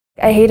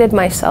I hated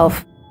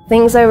myself.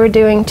 Things I were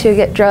doing to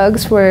get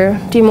drugs were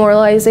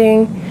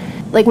demoralizing.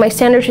 Like, my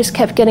standards just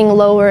kept getting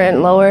lower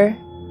and lower.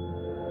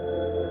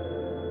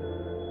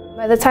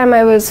 By the time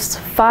I was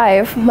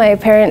 5, my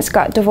parents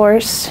got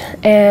divorced,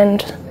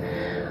 and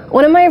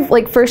one of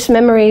my first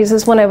memories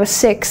is when I was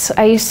 6.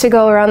 I used to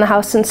go around the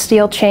house and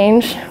steal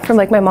change from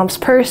my mom's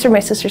purse or my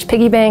sister's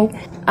piggy bank.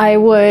 I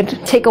would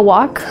take a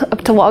walk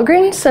up to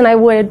Walgreens and I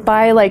would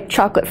buy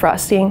chocolate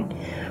frosting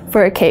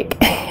for a cake.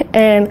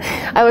 And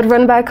I would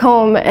run back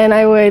home and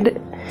I would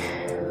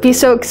be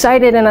so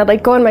excited, and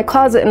I'd go in my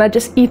closet and I'd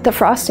just eat the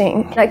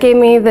frosting. That gave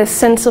me this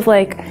sense of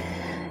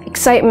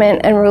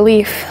excitement and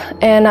relief,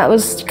 and that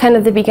was kind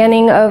of the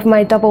beginning of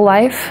my double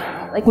life.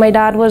 My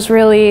dad was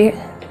really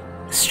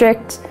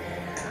strict,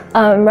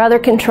 rather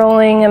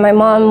controlling, and my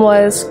mom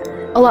was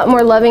a lot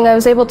more loving. I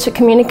was able to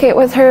communicate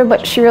with her,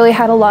 but she really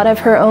had a lot of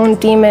her own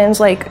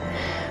demons,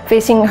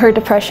 facing her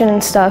depression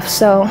and stuff.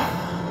 So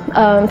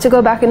to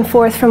go back and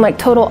forth from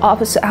total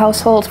opposite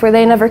households where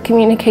they never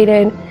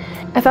communicated,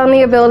 I found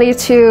the ability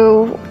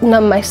to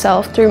numb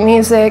myself through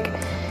music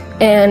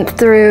and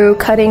through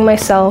cutting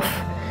myself.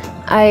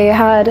 I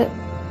had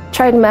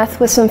tried meth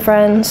with some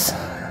friends,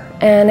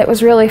 and it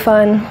was really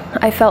fun.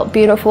 I felt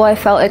beautiful, I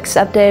felt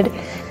accepted.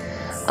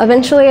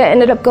 Eventually I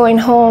ended up going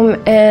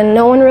home, and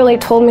no one really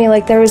told me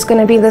there was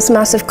going to be this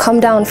massive come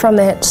down from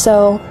it.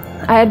 So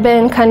I had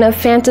been kind of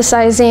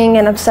fantasizing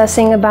and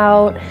obsessing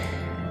about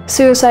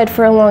suicide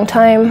for a long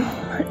time,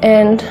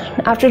 and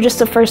after just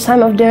the first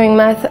time of doing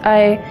meth,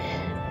 I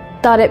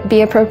thought it'd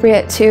be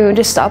appropriate to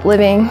just stop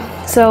living.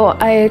 So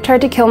I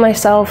tried to kill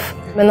myself,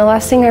 and the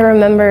last thing I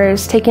remember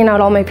is taking out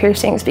all my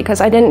piercings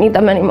because I didn't need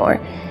them anymore.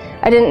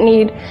 I didn't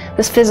need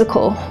this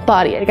physical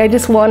body. I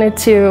just wanted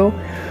to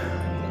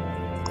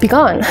be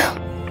gone.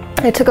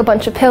 I took a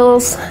bunch of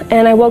pills,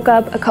 and I woke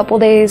up a couple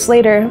days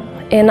later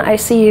in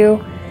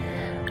ICU.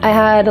 I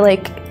had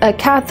a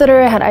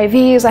catheter, I had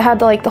IVs, I had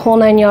the whole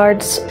 9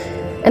 yards.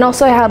 And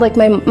also I had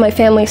my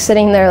family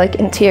sitting there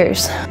in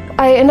tears.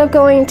 I ended up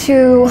going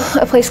to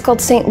a place called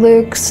St.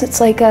 Luke's.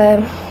 It's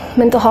a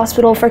mental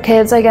hospital for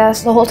kids, I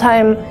guess. The whole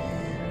time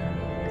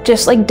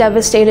just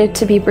devastated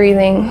to be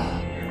breathing.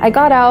 I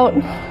got out,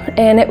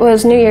 and it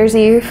was New Year's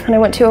Eve, and I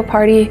went to a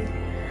party.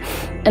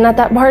 And at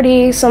that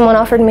party, someone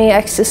offered me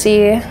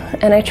ecstasy,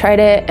 and I tried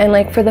it,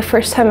 and for the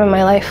first time in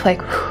my life,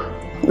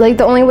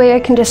 the only way I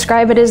can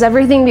describe it is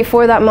everything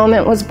before that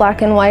moment was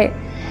black and white.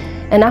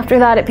 And after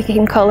that, it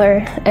became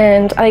color.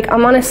 And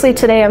I'm honestly,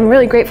 today, I'm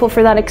really grateful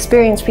for that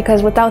experience,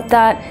 because without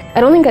that,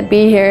 I don't think I'd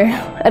be here.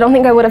 I don't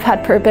think I would have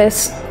had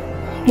purpose.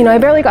 I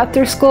barely got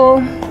through school.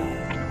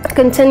 I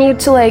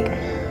continued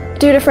to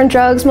do different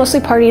drugs,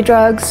 mostly party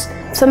drugs.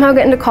 Somehow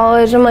get into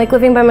college. I'm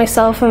living by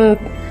myself and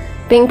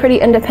being pretty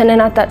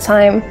independent at that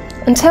time,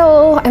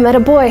 until I met a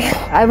boy.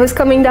 I was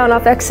coming down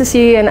off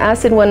ecstasy and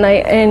acid one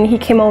night, and he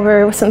came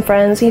over with some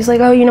friends. He's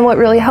like, oh, you know what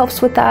really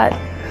helps with that?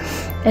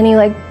 And he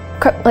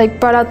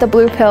brought out the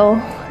blue pill,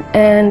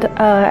 and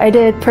I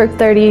did perc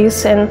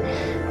 30s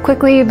and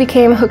quickly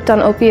became hooked on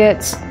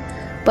opiates.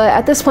 But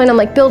at this point,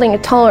 I'm building a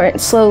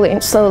tolerance slowly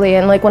and slowly,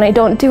 and when I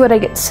don't do it, I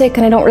get sick,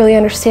 and I don't really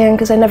understand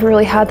because I never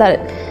really had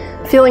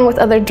that feeling with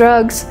other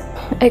drugs.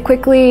 I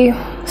quickly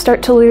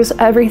start to lose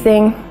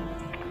everything.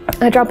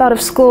 I drop out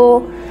of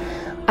school,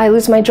 I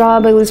lose my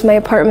job, I lose my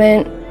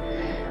apartment,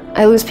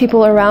 I lose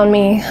people around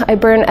me. I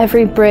burn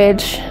every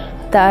bridge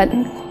that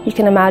you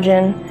can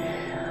imagine.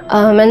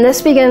 And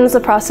this begins the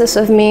process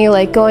of me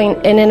going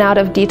in and out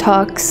of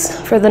detox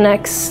for the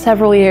next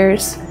several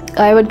years.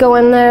 I would go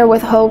in there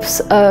with hopes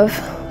of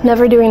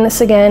never doing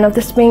this again, of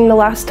this being the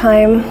last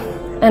time,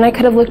 and I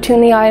could have looked you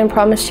in the eye and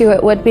promised you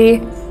it would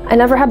be. I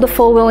never had the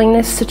full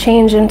willingness to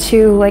change and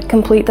to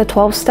complete the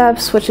 12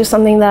 steps, which is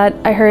something that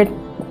I heard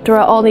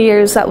throughout all the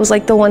years that was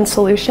the one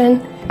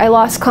solution. I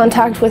lost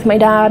contact with my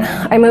dad.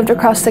 I moved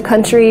across the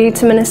country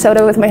to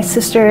Minnesota with my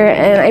sister,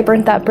 and I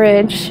burnt that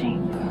bridge.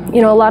 A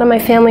lot of my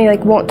family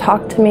won't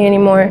talk to me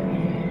anymore.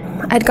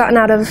 I'd gotten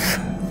out of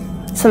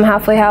some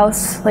halfway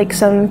house,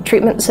 some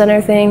treatment center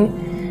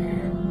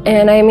thing,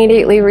 and I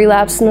immediately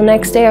relapsed, and the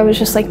next day I was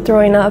just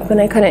throwing up,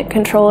 and I couldn't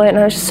control it, and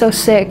I was just so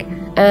sick.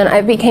 And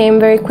I became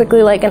very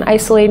quickly an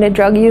isolated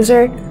drug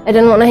user. I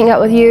didn't want to hang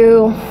out with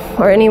you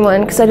or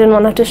anyone because I didn't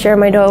want to have to share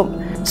my dope.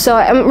 So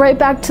I'm right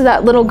back to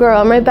that little girl.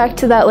 I'm right back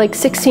to that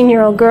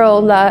 16-year-old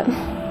girl that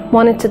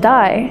wanted to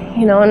die,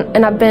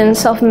 and I've been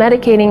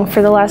self-medicating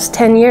for the last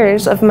 10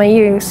 years of my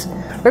use.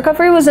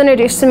 Recovery was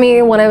introduced to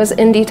me when I was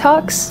in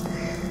Detox,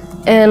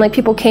 and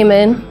people came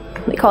in.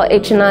 They call it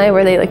H&I,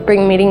 where they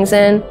bring meetings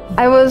in.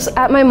 I was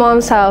at my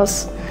mom's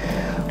house,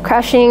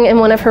 crashing in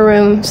one of her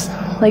rooms,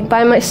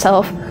 by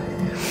myself.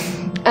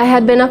 I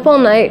had been up all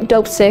night,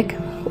 dope sick.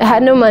 I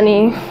had no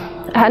money.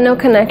 I had no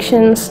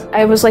connections.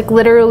 I was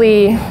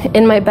literally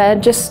in my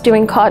bed just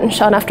doing cotton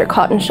shot after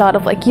cotton shot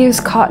of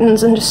used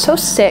cottons, and just so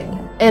sick.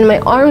 And my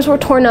arms were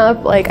torn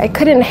up, I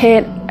couldn't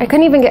hit. I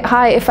couldn't even get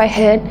high if I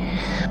hit.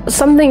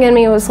 Something in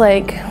me was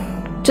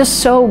just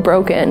so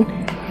broken.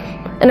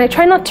 And I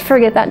try not to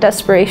forget that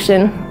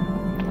desperation,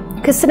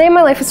 because today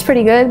my life is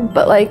pretty good,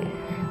 but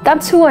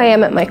that's who I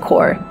am at my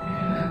core.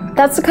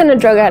 That's the kind of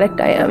drug addict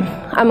I am.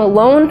 I'm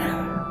alone.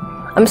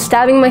 I'm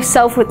stabbing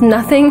myself with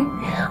nothing.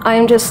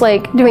 I'm just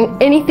like doing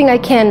anything I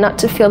can not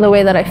to feel the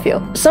way that I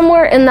feel.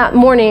 Somewhere in that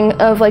morning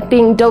of like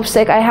being dope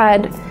sick,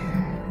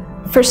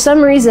 for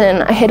some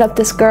reason, I hit up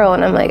this girl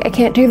and I'm like, I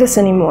can't do this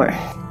anymore.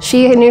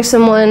 She knew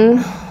someone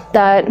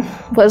that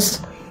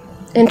was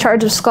in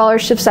charge of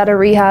scholarships at a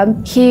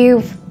rehab. He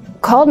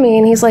called me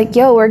and he's like,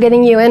 yo, we're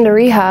getting you into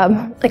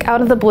rehab, like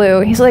out of the blue.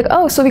 He's like,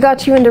 oh, so we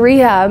got you into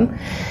rehab.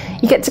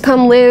 You get to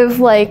come live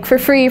like for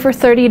free for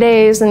 30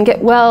 days and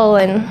get well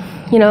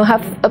and, you know,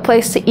 have a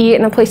place to eat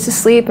and a place to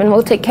sleep and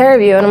we'll take care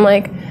of you. And I'm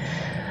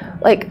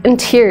like in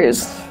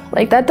tears.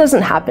 Like, that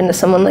doesn't happen to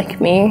someone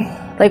like me.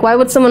 Like, why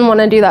would someone want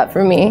to do that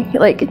for me?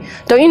 Like,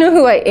 don't you know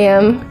who I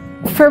am?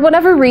 For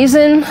whatever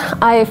reason,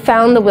 I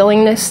found the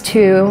willingness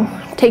to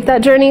take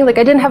that journey. Like,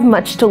 I didn't have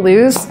much to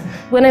lose.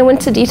 When I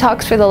went to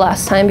Detox for the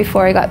last time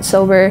before I got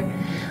sober,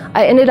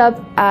 I ended up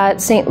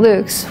at St.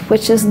 Luke's,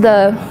 which is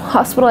the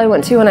hospital I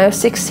went to when I was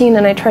 16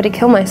 and I tried to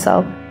kill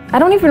myself. I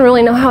don't even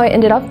really know how I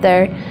ended up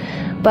there.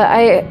 But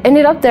I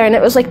ended up there and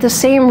it was like the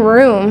same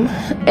room,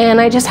 and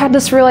I just had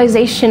this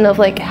realization of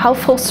like how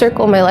full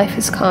circle my life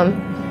has come.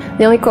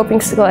 The only coping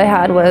skill I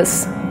had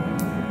was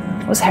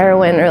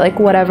heroin or like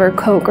whatever,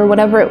 coke or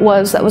whatever it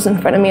was that was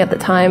in front of me at the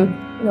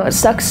time. You know, it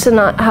sucks to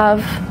not have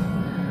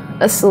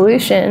a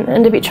solution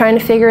and to be trying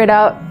to figure it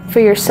out for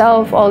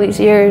yourself all these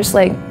years.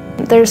 Like,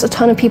 there's a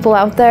ton of people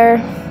out there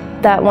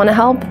that want to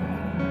help.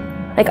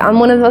 Like, I'm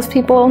one of those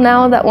people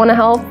now that want to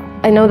help.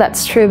 I know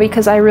that's true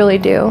because I really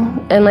do.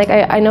 And like,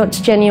 I know it's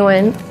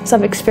genuine, so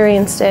I've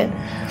experienced it.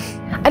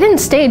 I didn't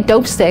stay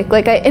dope sick.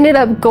 Like, I ended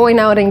up going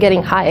out and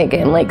getting high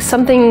again. Like,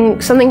 something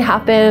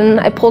happened,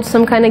 I pulled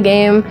some kind of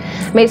game,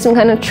 made some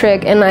kind of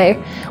trick, and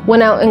I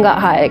went out and got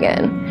high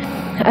again.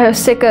 I was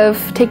sick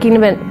of taking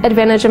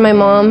advantage of my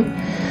mom.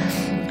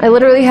 I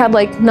literally had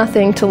like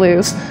nothing to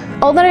lose.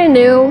 All that I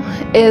knew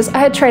is I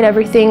had tried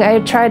everything. I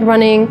had tried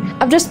running.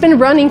 I've just been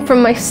running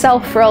from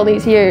myself for all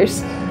these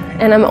years,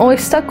 and I'm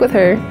always stuck with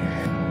her.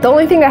 The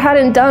only thing I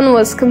hadn't done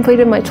was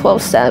completed my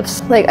 12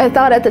 steps. Like, I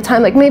thought at the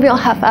time, like, maybe I'll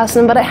half-ass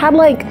them, but I had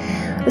like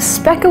a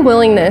speck of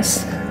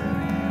willingness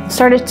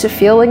started to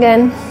feel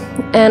again.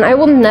 And I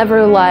will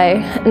never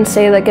lie and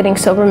say that getting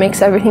sober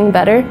makes everything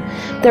better.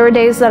 There were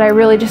days that I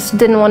really just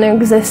didn't want to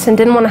exist and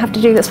didn't want to have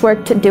to do this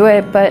work to do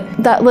it, but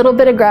that little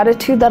bit of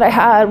gratitude that I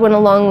had went a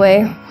long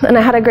way. And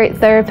I had a great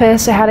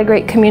therapist, I had a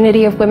great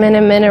community of women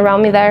and men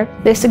around me there.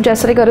 They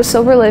suggested I go to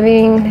sober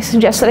living, they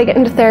suggested I get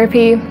into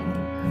therapy.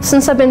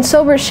 Since I've been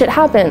sober, shit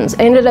happens.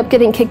 I ended up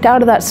getting kicked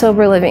out of that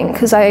sober living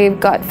because I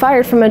got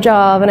fired from a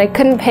job and I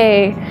couldn't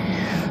pay.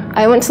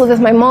 I went to live with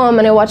my mom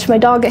and I watched my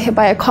dog get hit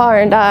by a car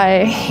and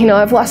die. You know,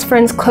 I've lost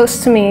friends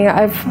close to me.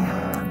 I've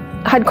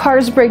had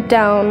cars break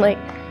down. Like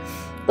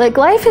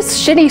life is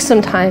shitty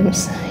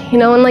sometimes, you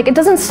know, and like it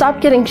doesn't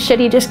stop getting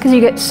shitty just because you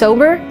get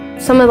sober.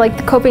 Some of like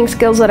the coping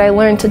skills that I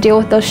learned to deal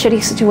with those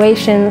shitty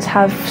situations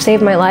have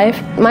saved my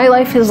life. My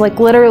life is like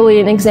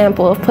literally an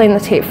example of playing the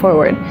tape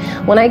forward.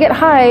 When I get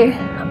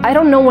high, I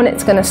don't know when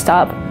it's gonna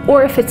stop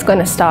or if it's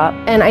gonna stop.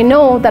 And I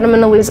know that I'm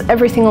gonna lose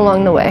everything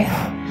along the way.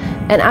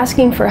 And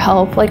asking for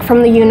help, like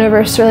from the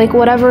universe or like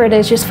whatever it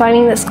is, just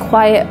finding this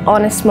quiet,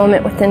 honest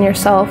moment within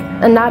yourself.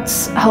 And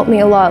that's helped me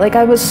a lot. Like,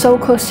 I was so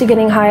close to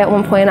getting high at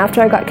one point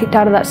after I got kicked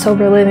out of that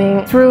sober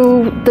living.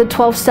 Through the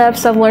 12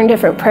 steps, I've learned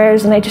different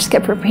prayers and I just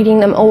kept repeating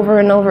them over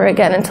and over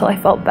again until I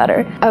felt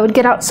better. I would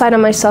get outside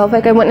on myself.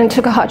 Like, I went and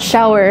took a hot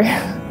shower,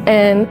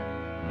 and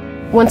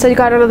once I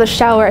got out of the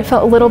shower, I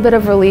felt a little bit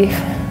of relief.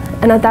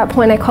 And at that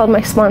point, I called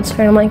my sponsor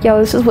and I'm like, yo,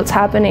 this is what's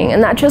happening.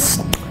 And that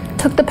just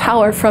took the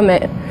power from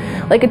it.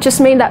 Like, it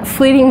just made that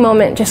fleeting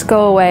moment just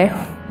go away.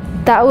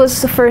 That was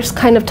the first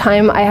kind of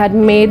time I had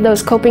made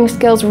those coping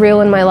skills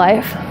real in my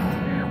life.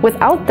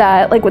 Without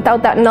that, like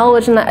without that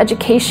knowledge and that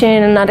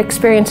education and that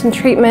experience and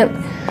treatment,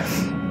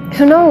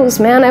 who knows,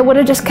 man, I would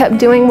have just kept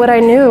doing what I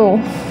knew.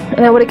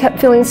 And I would have kept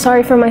feeling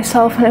sorry for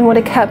myself, and I would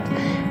have kept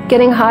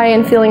getting high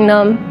and feeling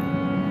numb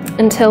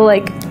until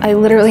like I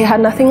literally had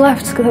nothing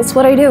left, because that's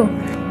what I do.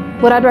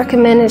 What I'd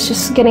recommend is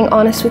just getting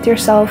honest with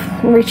yourself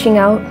and reaching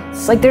out.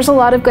 It's like, there's a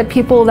lot of good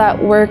people that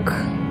work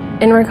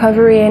in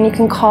recovery, and you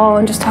can call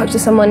and just talk to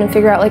someone and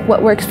figure out like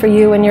what works for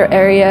you in your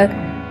area,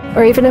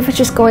 or even if it's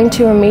just going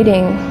to a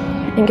meeting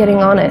and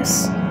getting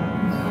honest.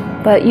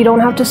 But you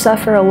don't have to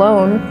suffer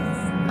alone.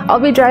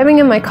 I'll be driving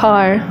in my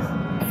car.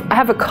 I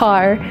have a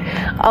car.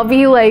 I'll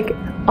be like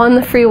on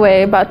the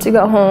freeway about to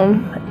go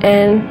home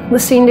and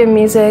listening to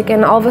music,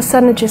 and all of a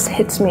sudden it just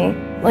hits me.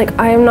 Like,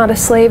 I am not a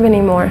slave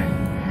anymore.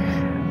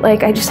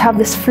 Like, I just have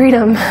this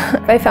freedom.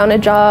 I found a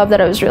job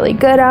that I was really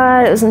good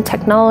at. It was in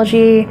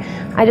technology.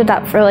 I did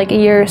that for like a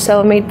year or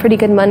so, made pretty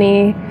good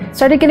money.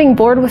 Started getting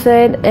bored with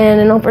it, and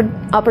an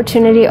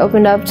opportunity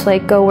opened up to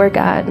like go work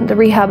at the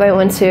rehab I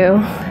went to.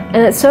 And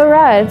it's so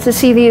rad to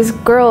see these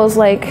girls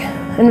like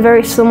in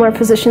very similar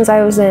positions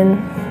I was in,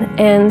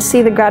 and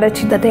see the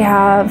gratitude that they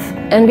have,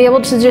 and be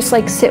able to just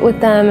like sit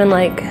with them and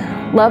like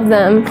love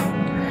them.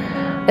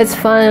 It's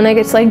fun. I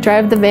get to like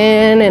drive the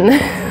van and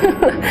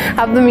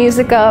have the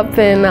music up,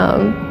 and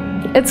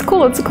it's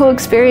cool. It's a cool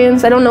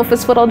experience. I don't know if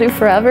it's what I'll do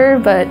forever,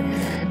 but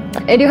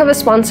I do have a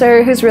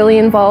sponsor who's really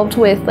involved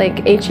with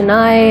like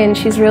H&I, and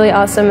she's really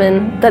awesome,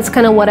 and that's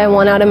kind of what I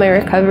want out of my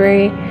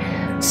recovery.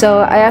 So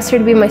I asked her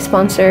to be my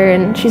sponsor,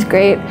 and she's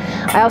great.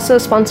 I also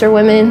sponsor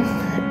women,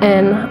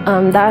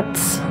 and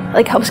that's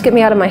like helps get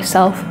me out of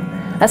myself.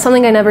 That's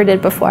something I never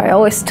did before. I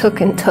always took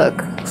and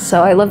took.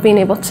 So I love being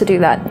able to do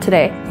that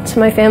today. To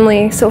my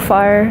family so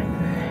far,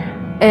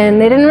 and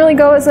they didn't really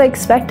go as I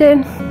expected,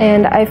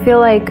 and I feel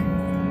like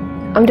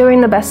I'm doing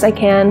the best I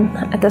can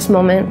at this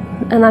moment,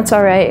 and that's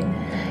all right.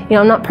 You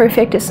know, I'm not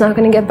perfect. It's not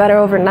going to get better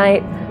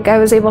overnight. I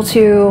was able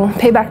to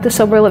pay back the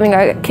sober living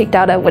I got kicked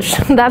out of, which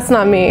that's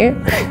not me.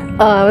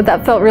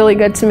 That felt really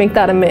good to make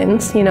that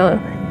amends, you know.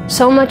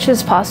 So much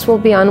is possible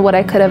beyond what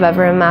I could have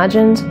ever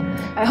imagined.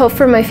 I hope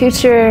for my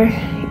future,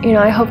 you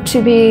know, I hope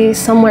to be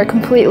somewhere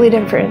completely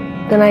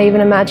different than I even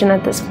imagine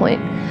at this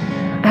point.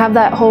 I have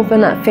that hope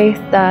and that faith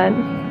that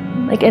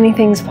like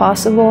anything's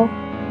possible.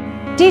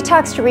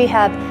 Detox to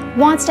Rehab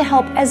wants to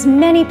help as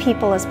many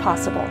people as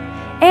possible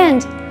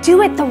and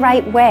do it the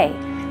right way.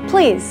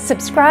 Please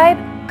subscribe,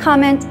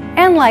 comment,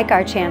 and like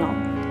our channel.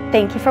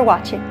 Thank you for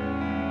watching.